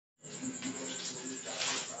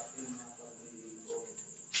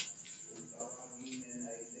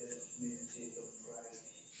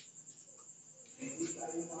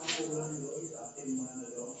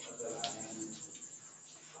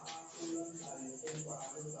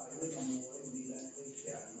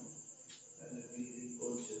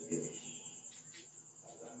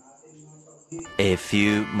A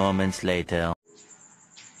few moments later.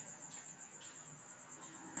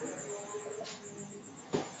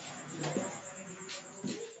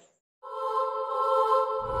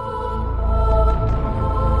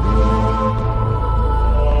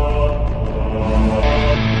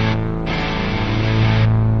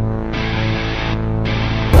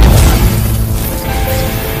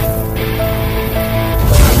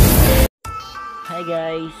 Hi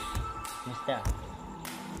guys! Musta?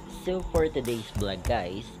 So for today's vlog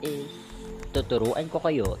guys is tuturuan ko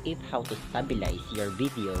kayo if how to stabilize your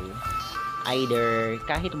video either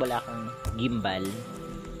kahit wala kang gimbal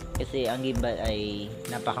kasi ang gimbal ay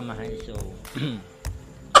napakamahal so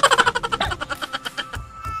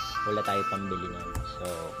wala tayo pambili nun.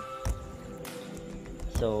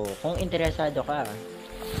 So kung interesado ka,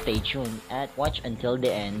 stay tuned at watch until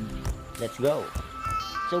the end. Let's go!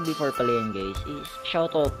 So before pala yan guys is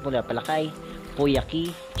shoutout mula pala kay Kuya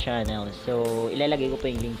Que Channel. So ilalagay ko po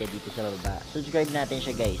yung link dito sa baba. Subscribe natin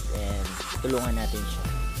siya guys and tulungan natin siya.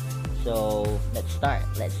 So let's start.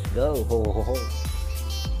 Let's go. Ho ho ho.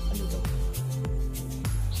 Ano to?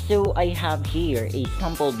 So I have here a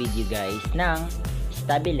sample video guys ng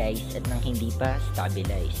stabilize at ng hindi pa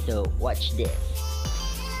stabilize. So watch this.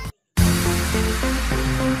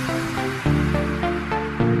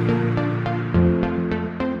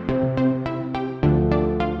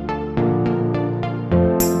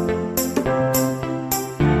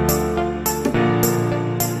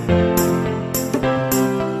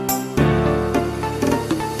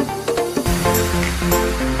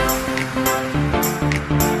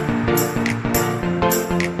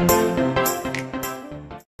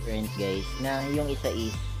 Guys, na yung isa is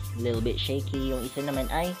little bit shaky, yung isa naman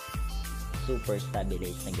ay super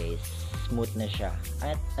stabilized na guys, smooth na siya.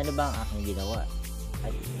 At ano ba ang aking ginawa?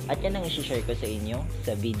 At yan ang i-share ko sa inyo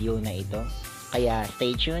sa video na ito, kaya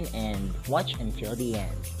stay tuned and watch until the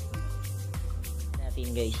end.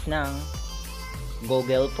 Natin guys ng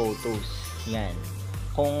Google Photos. Yan,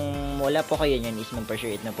 kung wala po kayo yan is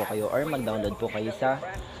mag-share it na po kayo or mag-download po kayo sa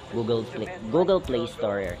Google Play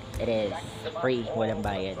Store. It is free, walang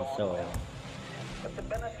bayad.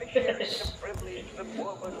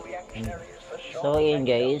 So yun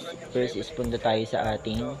guys, first is punta tayo sa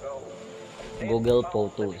ating Google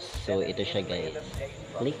Photos. So ito siya guys,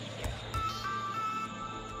 click,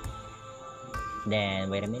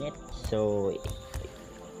 then wait a minute. So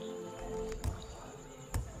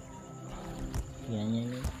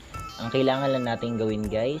yan. Ang kailangan lang natin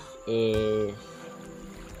gawin guys is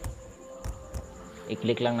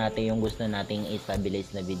i-click lang natin yung gusto nating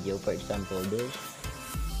i-stabilize na video. For example, this.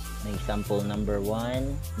 May example number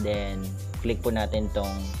 1. Then, click po natin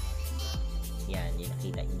tong yan, yung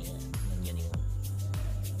nakita nyo.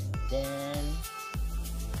 Yun.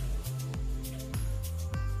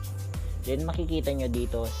 Then, makikita nyo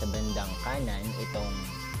dito sa bandang kanan itong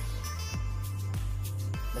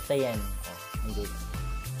basta yan. Andito.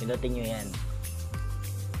 Pinutin nyo yan.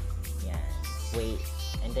 Yan. Wait.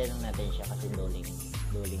 And then natin siya kasi loading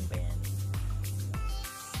pa yan.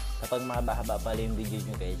 Kapag mahaba-haba pala yung video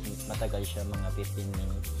nyo guys, matagal siya, mga 15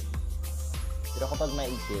 minutes. Pero kapag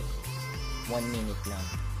maiksi, 1 minute lang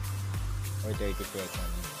or 30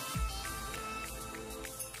 seconds.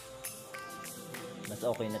 Mas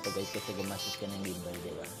okay na to guys kasi gumastos ka ng gimbal,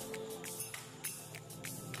 diba?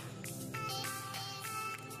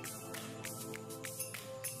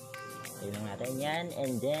 Ayun lang natin yan,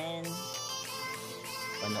 and then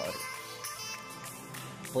panood.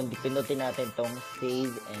 Pinutin natin tong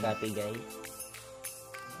save and copy guys.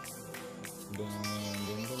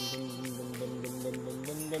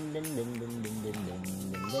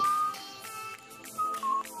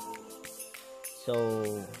 So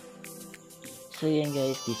yan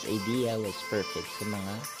guys, this idea was perfect sa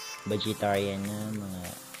mga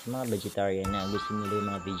vegetarian na gusto nila yung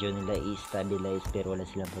mga video nila i-stabilize pero wala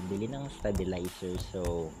silang pabili ng stabilizer.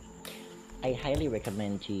 So I highly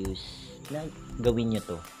recommend to use na gawin nyo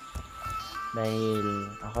to dahil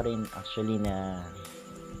ako rin actually na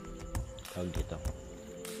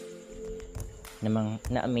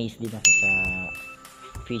na-amaze din ako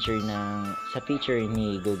sa feature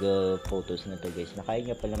ni Google Photos na to guys, na kaya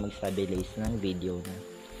nyo pala mag-stabilize ng video na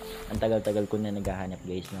ang tagal-tagal ko na naghahanap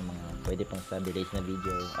guys ng mga pwede pang stabilize na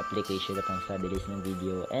video, application na pang stabilize ng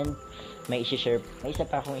video, and may isa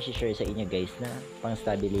pa akong i-share sa inyo guys na pang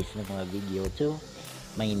stabilize ng mga video to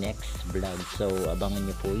my next vlog. So abangan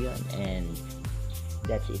nyo po yun, and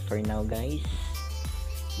that's it for now guys.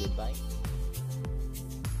 goodbye.